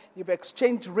other. You've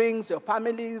exchanged rings, your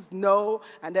families know,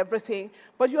 and everything.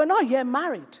 But you're not yet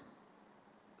married.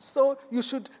 So you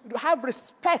should have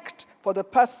respect for the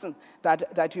person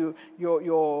that you're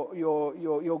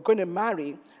going to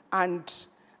marry, and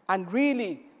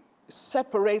really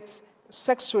separate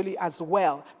sexually as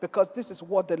well, because this is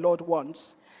what the Lord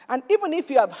wants. And even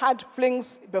if you have had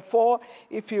flings before,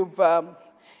 if you've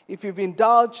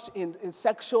indulged in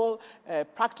sexual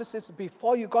practices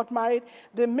before you got married,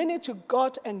 the minute you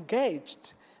got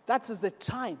engaged, that is the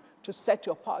time to set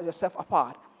yourself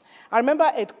apart. I remember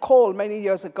Ed Cole many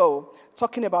years ago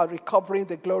talking about recovering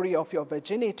the glory of your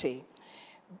virginity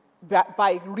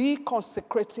by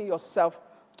reconsecrating yourself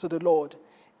to the Lord.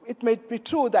 It may be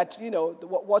true that,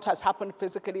 what has happened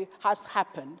physically has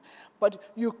happened, but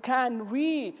you can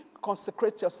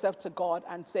reconsecrate yourself to God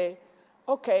and say,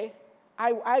 okay,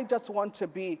 I just want to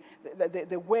be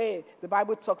the way the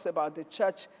Bible talks about the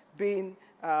church being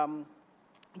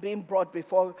brought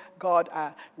before God,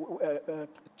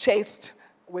 chaste,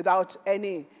 without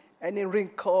any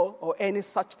wrinkle or any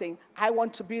such thing. I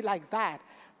want to be like that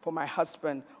for my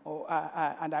husband,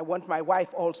 and I want my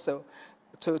wife also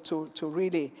to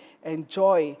really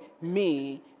enjoy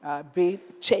me being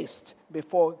chaste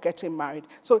before getting married.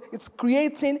 So it's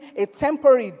creating a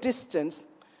temporary distance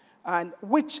and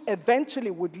which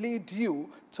eventually would lead you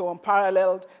to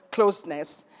unparalleled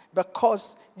closeness,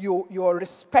 because you're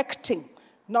respecting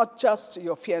not just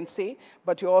your fiancé,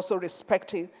 but you're also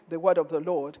respecting the word of the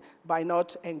Lord by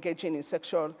not engaging in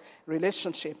sexual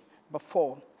relationship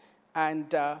before. And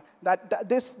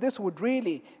this would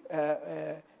really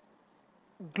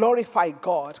glorify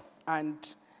God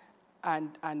and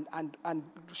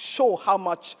show how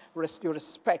much you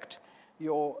respect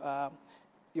your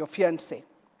fiancé.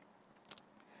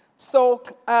 So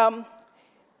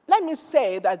let me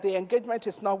say that the engagement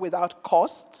is not without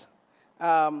cost.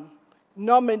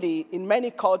 Normally, in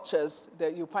many cultures,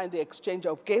 you find the exchange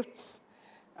of gifts,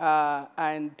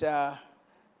 and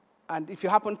if you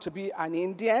happen to be an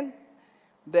Indian,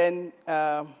 then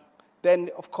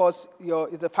of course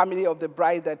it's the family of the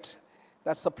bride that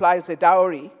supplies a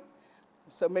dowry.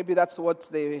 So maybe that's what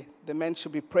the men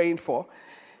should be praying for.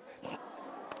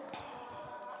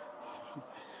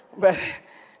 But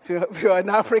if you're an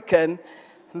African,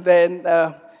 then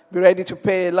be ready to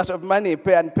pay a lot of money,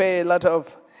 pay a lot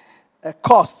of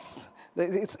costs.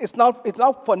 It's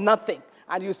not for nothing.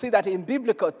 And you see that in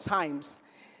biblical times,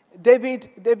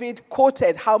 David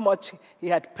quoted how much he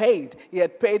had paid. He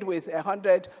had paid with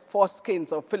 100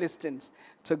 foreskins of Philistines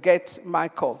to get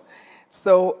Michal.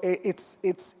 So it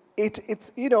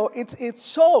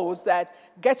shows that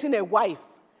getting a wife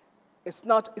is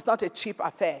not a cheap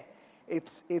affair.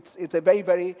 It's a very,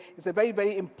 very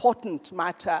important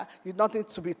matter. It's nothing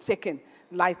to be taken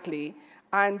lightly.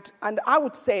 And I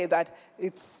would say that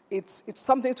it's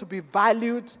something to be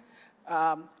valued,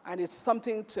 and it's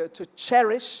something to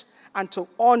cherish and to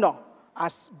honor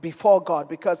as before God,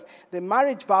 because the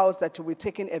marriage vows that will be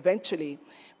taken eventually,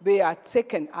 they are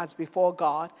taken as before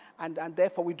God, and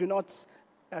therefore we do not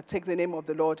take the name of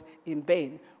the Lord in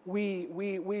vain.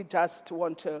 We just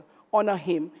want to honor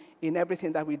him in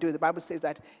everything that we do. The Bible says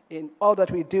that in all that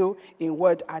we do, in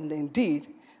word and in deed,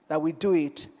 that we do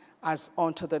it as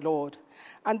unto the Lord.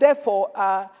 And therefore,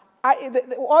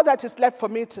 all that is left for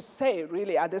me to say,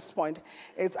 really, at this point,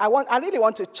 is I really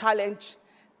want to challenge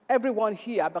everyone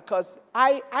here, because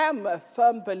I am a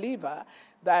firm believer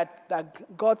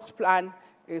that God's plan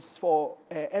is for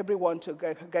everyone to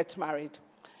get married.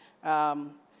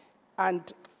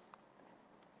 And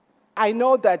I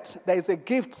know that there is a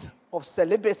gift of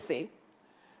celibacy,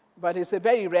 but it's a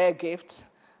very rare gift.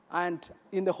 And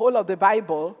in the whole of the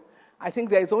Bible, I think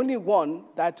there is only one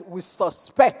that we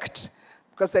suspect,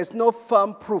 because there's no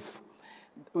firm proof.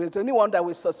 There's only one that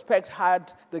we suspect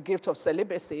had the gift of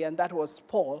celibacy, and that was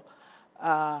Paul.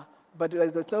 But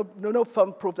there's no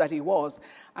firm proof that he was.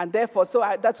 And therefore,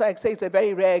 that's why I say it's a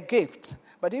very rare gift.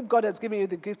 But if God has given you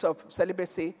the gift of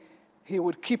celibacy, he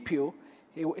would keep you.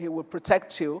 He would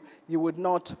protect you. You would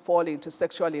not fall into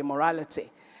sexual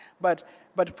immorality. But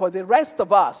for the rest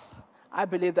of us, I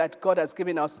believe that God has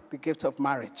given us the gift of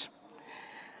marriage.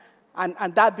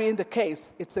 And that being the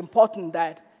case, it's important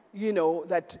that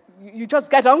you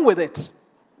just get on with it.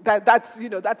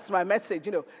 That's my message,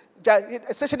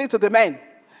 especially to the men.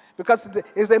 Because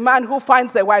it's the man who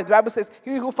finds a wife. The Bible says,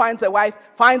 he who finds a wife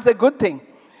finds a good thing.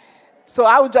 So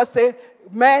I would just say,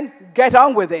 men, get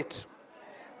on with it.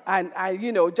 And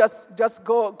just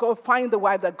go find the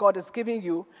wife that God is giving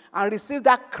you and receive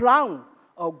that crown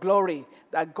of glory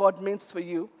that God means for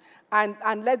you.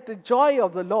 And let the joy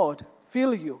of the Lord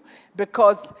fill you,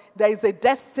 because there is a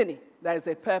destiny, there is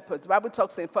a purpose. The Bible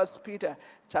talks in 1 Peter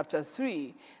chapter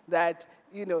 3 that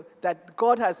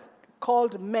God has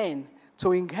called men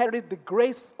to inherit the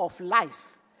grace of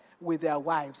life with their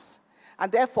wives. And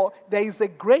therefore, there is a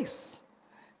grace.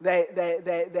 There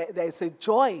is a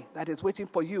joy that is waiting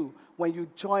for you when you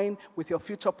join with your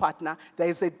future partner. There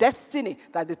is a destiny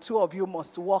that the two of you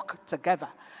must walk together.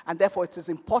 And therefore, it is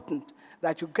important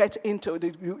that you get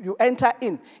you enter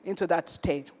into that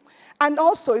stage. And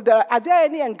also, are there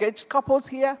any engaged couples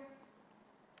here?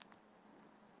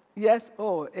 Yes?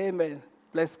 Oh, amen.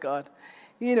 Bless God.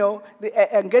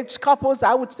 The engaged couples,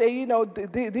 I would say,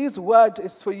 this word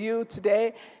is for you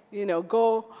today.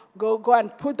 Go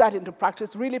and put that into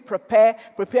practice. Really prepare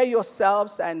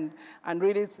yourselves and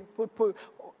really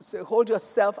hold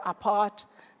yourself apart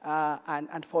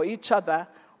and for each other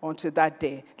until that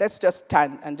day. Let's just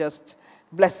stand and just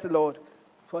bless the Lord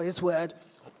for his word.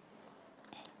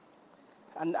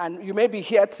 And you may be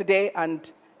here today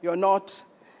and you're not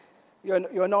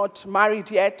married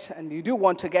yet, and you do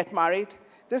want to get married.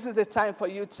 This is the time for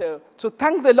you to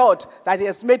thank the Lord that he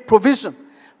has made provision.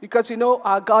 Because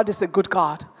our God is a good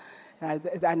God.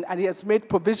 and he has made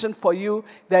provision for you.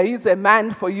 There is a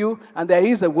man for you, and there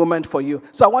is a woman for you.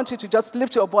 So I want you to just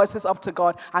lift your voices up to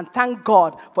God and thank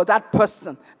God for that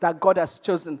person that God has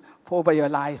chosen over your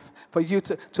life, for you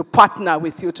to partner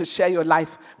with you, to share your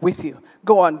life with you.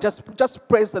 Go on, just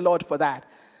praise the Lord for that.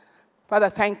 Father,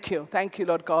 thank you. Thank you,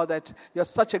 Lord God, that you're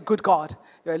such a good God.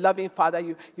 You're a loving Father.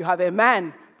 You have a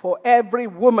man for every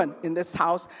woman in this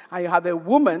house, and you have a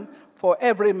woman for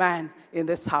every man in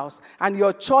this house. And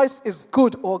your choice is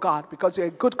good, oh God, because you're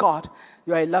a good God.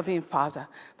 You're a loving Father.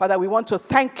 Father, we want to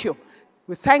thank you.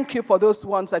 We thank you for those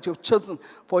ones that you've chosen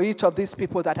for each of these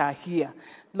people that are here.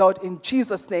 Lord, in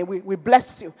Jesus' name, we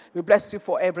bless you. We bless you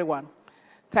for everyone.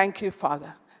 Thank you,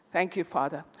 Father. Thank you,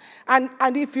 Father.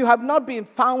 And if you have not been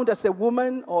found as a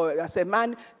woman or as a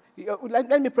man,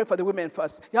 let me pray for the women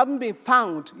first. You haven't been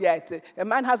found yet. A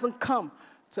man hasn't come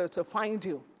to find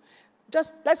you.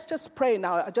 Let's just pray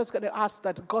now. I'm just going to ask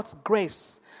that God's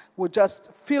grace will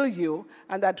just fill you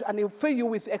and it will fill you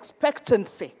with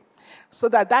expectancy, so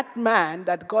that man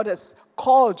that God has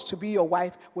called to be your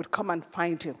wife would come and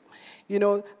find you. You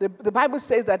know, the Bible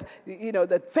says that,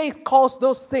 that faith calls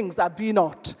those things that be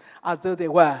not as though they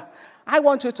were. I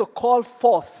want you to call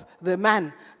forth the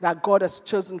man that God has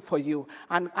chosen for you,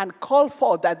 and call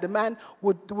forth that the man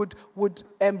would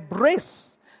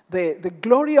embrace the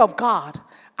glory of God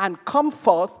and come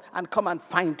forth and come and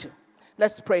find you.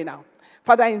 Let's pray now.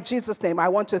 Father, in Jesus' name, I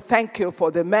want to thank you for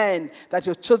the men that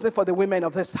you've chosen for the women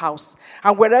of this house.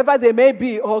 And wherever they may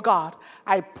be, oh God,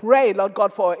 I pray, Lord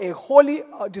God, for a holy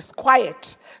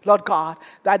disquiet, Lord God,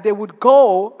 that they would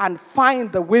go and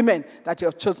find the women that you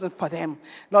have chosen for them.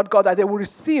 Lord God, that they will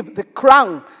receive the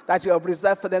crown that you have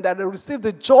reserved for them, that they will receive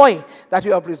the joy that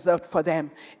you have reserved for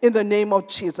them. In the name of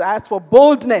Jesus, I ask for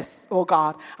boldness, oh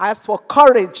God. I ask for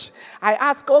courage. I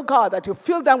ask, oh God, that you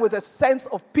fill them with a sense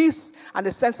of peace and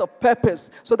a sense of purpose,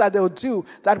 so that they will do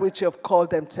that which you have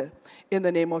called them to. In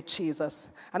the name of Jesus.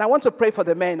 And I want to pray for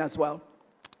the men as well.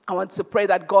 I want to pray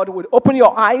that God would open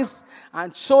your eyes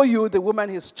and show you the woman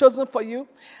he's chosen for you,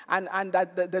 and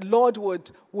that the Lord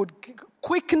would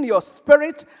quicken your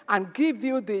spirit and give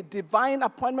you the divine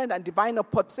appointment and divine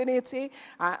opportunity,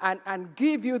 and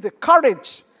give you the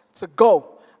courage to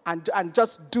go and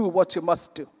just do what you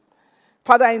must do.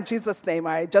 Father, in Jesus' name,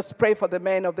 I just pray for the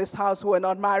men of this house who are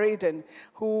not married and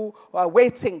who are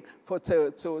waiting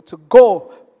to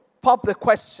go pop the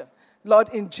question. Lord,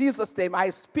 in Jesus' name, I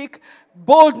speak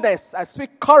boldness. I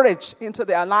speak courage into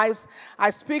their lives. I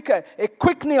speak a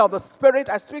quickening of the Spirit.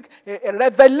 I speak a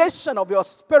revelation of your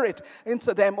Spirit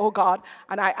into them, oh God.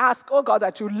 And I ask, oh God,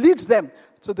 that you lead them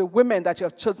to the women that you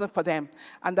have chosen for them,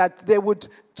 and that they would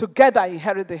together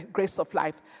inherit the grace of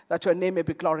life, that your name may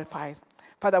be glorified.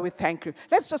 Father, we thank you.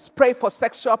 Let's just pray for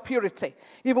sexual purity,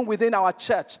 even within our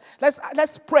church.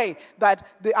 Let's pray that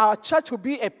our church will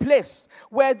be a place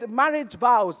where the marriage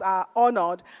vows are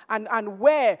honored, and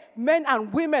where men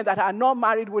and women that are not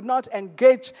married would not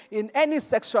engage in any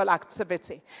sexual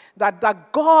activity.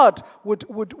 That God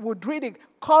would really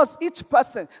cause each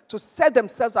person to set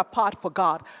themselves apart for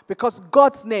God, because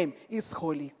God's name is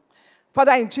holy.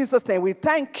 Father, in Jesus' name, we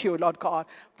thank you, Lord God,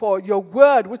 for your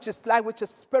word, which is life, which is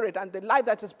spirit, and the life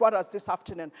that has brought us this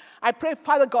afternoon. I pray,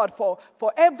 Father God, for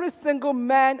every single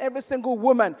man, every single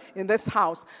woman in this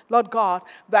house, Lord God,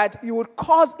 that you would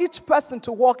cause each person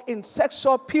to walk in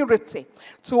sexual purity,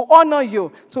 to honor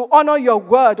you, to honor your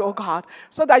word, oh God,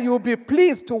 so that you will be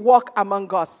pleased to walk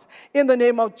among us. In the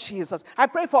name of Jesus. I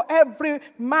pray for every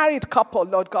married couple,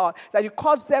 Lord God, that you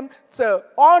cause them to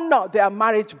honor their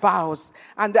marriage vows,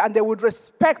 and they would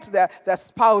respect their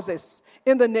spouses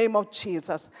in the name of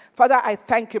Jesus. Father, I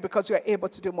thank you because you are able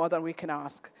to do more than we can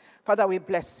ask. Father, we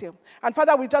bless you. And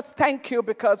Father, we just thank you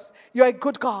because you're a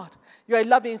good God. You're a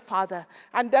loving Father.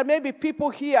 And there may be people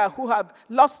here who have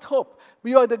lost hope. But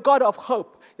you're the God of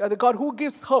hope. You're the God who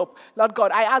gives hope. Lord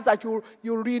God, I ask that you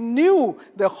renew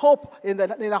the hope in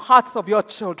the hearts of your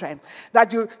children.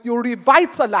 That you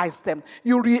revitalize them.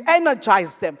 You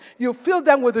re-energize them. You fill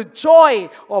them with the joy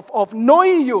of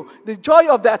knowing you, the joy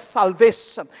of their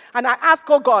salvation. And I ask,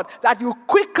 oh God, that you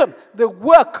quicken the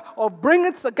work of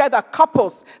bringing together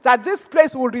couples, that this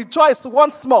place will rejoice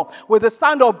once more with the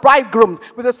sound of bridegrooms,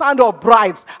 with the sound of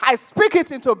brides. I speak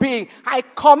it into being. I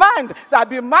command that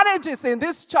be marriages in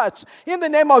this church in the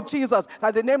name of Jesus,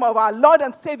 that the name of our Lord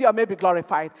and Savior may be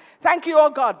glorified. Thank you, oh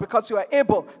God, because you are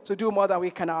able to do more than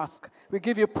we can ask. We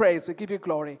give you praise. We give you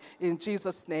glory. In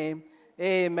Jesus' name,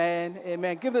 amen.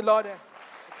 Amen. Give the Lord a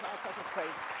clap of praise.